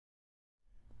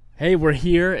Hey, we're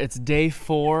here. It's day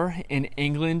 4 in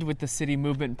England with the City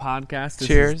Movement podcast. This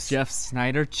Cheers. is Jeff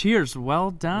Snyder. Cheers. Well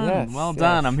done. Yes, well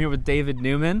done. yes. I'm here with David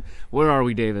Newman. Where are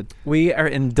we, David? We are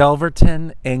in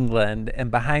Dulverton, England, and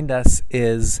behind us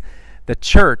is the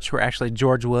church where actually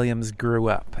George Williams grew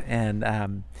up.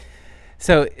 And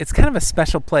so it's kind of a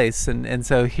special place. And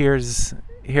so here's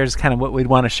kind of what we'd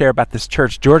want to share about this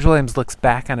church. George Williams looks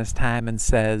back on his time and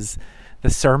says, the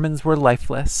sermons were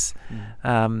lifeless.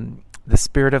 The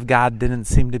Spirit of God didn't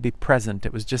seem to be present.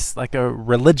 It was just like a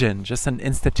religion, just an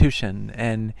institution.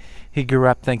 And he grew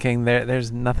up thinking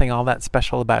there's nothing all that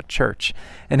special about church.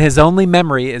 And his only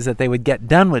memory is that they would get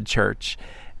done with church,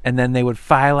 and then they would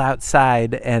file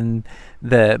outside, and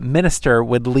the minister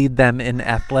would lead them in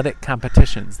athletic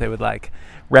competitions. They would like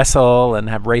wrestle and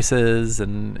have races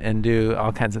and do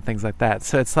all kinds of things like that.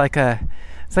 So it's like a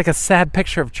sad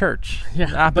picture of church. Yeah,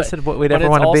 the opposite of what we'd ever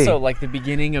want want to be. But it's also like the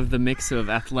beginning of the mix of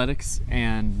athletics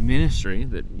and ministry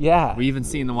that we even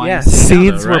see in the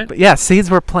YMCA.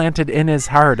 Seeds were planted in his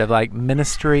heart of like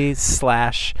ministry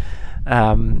slash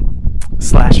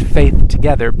faith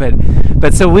together.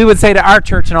 But so we would say to our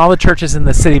church and all the churches in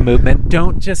the City Movement,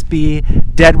 don't just be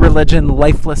dead religion,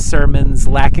 lifeless sermons,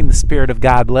 lacking the Spirit of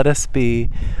God. Let us be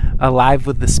alive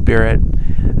with the Spirit,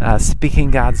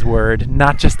 speaking God's word,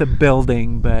 not just a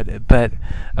building, but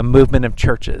a movement of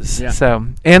churches. Yeah. So,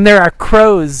 and there are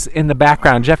crows in the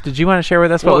background. Jeff, did you want to share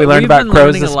with us what we learned about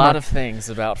crows We've this been learning a lot month? of things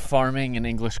about farming and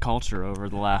English culture over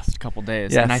the last couple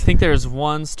days. Yes. And I think there's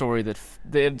one story that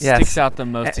sticks out the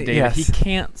most to David. Yes. He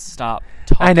can't stop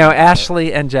talking I know. about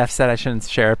Ashley and Jeff said I shouldn't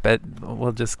share it, but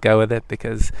we'll just go with it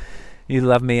because you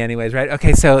love me anyways, right?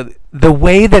 Okay, so the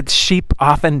way that sheep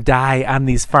often die on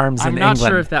these farms in England. I'm not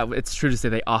sure if it's true to say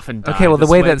they often die. Okay, well, the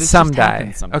way that some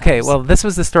die. Sometimes. Okay, well, this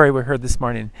was the story we heard this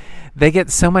morning. They get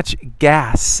so much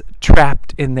gas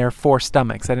trapped in their 4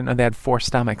 stomachs. I didn't know they had 4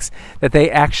 stomachs. That they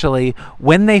actually,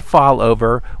 when they fall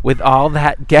over with all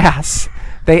that gas,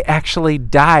 they actually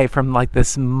die from like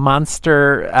this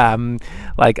monster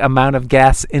like amount of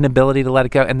gas, inability to let it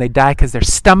go, and they die because their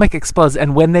stomach explodes.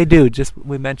 And when they do,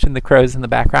 we mentioned the crows in the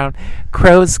background,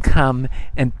 crows come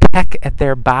and peck at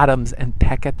their bottoms and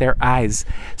peck at their eyes.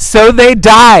 So they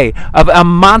die of a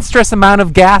monstrous amount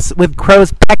of gas with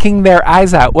crows pecking their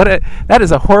eyes out. That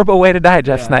is a horrible way to die,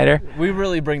 Jeff Snyder. We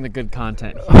really bring the good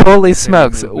content here. Holy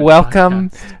smokes.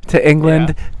 Welcome to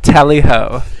England.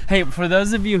 Tally-ho. Hey, for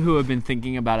those of you who have been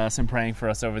thinking about us and praying for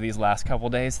us over these last couple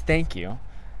days, thank you.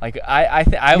 Like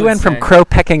you went from crow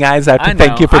pecking eyes out to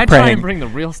thank you for praying. I try and bring the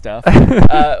real stuff.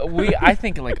 I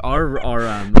think like our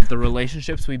the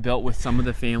relationships we built with some of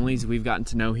the families we've gotten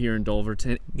to know here in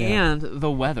Dulverton and the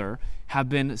weather have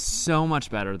been so much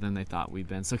better than they thought we'd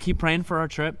been. So keep praying for our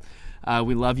trip.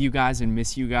 We love you guys and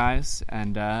miss you guys.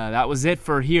 And that was it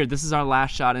for here. This is our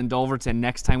last shot in Dulverton.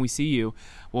 Next time we see you,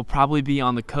 we'll probably be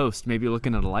on the coast, maybe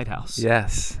looking at a lighthouse.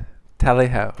 Yes.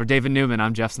 Tally-ho. For David Newman,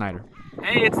 I'm Jeff Snyder.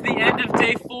 Hey, it's the end of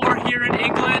day 4 here in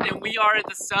England, and we are at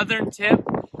the southern tip,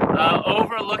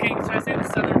 overlooking. Should I say the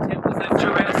southern tip? Is that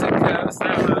Jurassic Coast?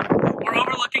 We're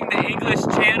overlooking the English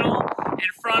Channel in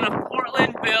front of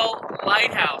Portlandville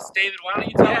Lighthouse. David, why don't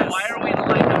you tell them why are we in a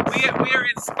lighthouse? We are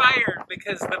inspired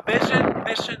because the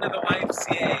mission of the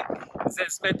YMCA is that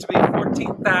it's meant to be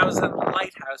 14,000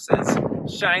 lighthouses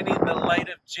shining the light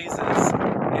of Jesus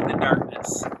in the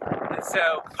darkness. And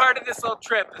so part of this little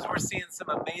trip is we're seeing some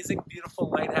amazing, beautiful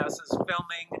lighthouses,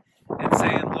 filming and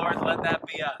saying, Lord, let that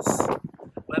be us.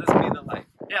 Let us be the light.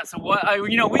 Yeah, so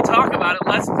we talk about it.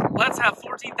 Let's have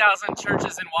 14,000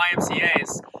 churches and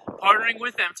YMCAs partnering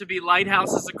with them to be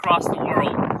lighthouses across the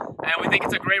world. And we think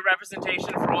it's a great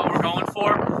representation for what we're going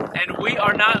for. And we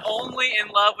are not only in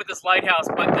love with this lighthouse,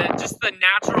 but just the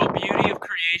natural beauty of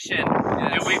creation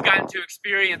that we've gotten to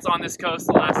experience on this coast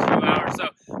the last few hours. So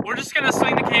we're just going to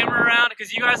swing the camera around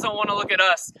because you guys don't want to look at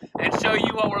us and show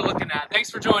you what we're looking at. Thanks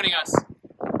for joining us.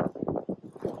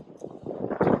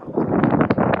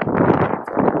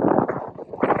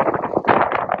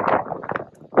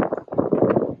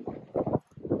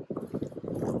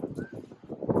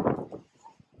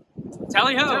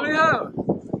 Tally-ho! Tally-ho!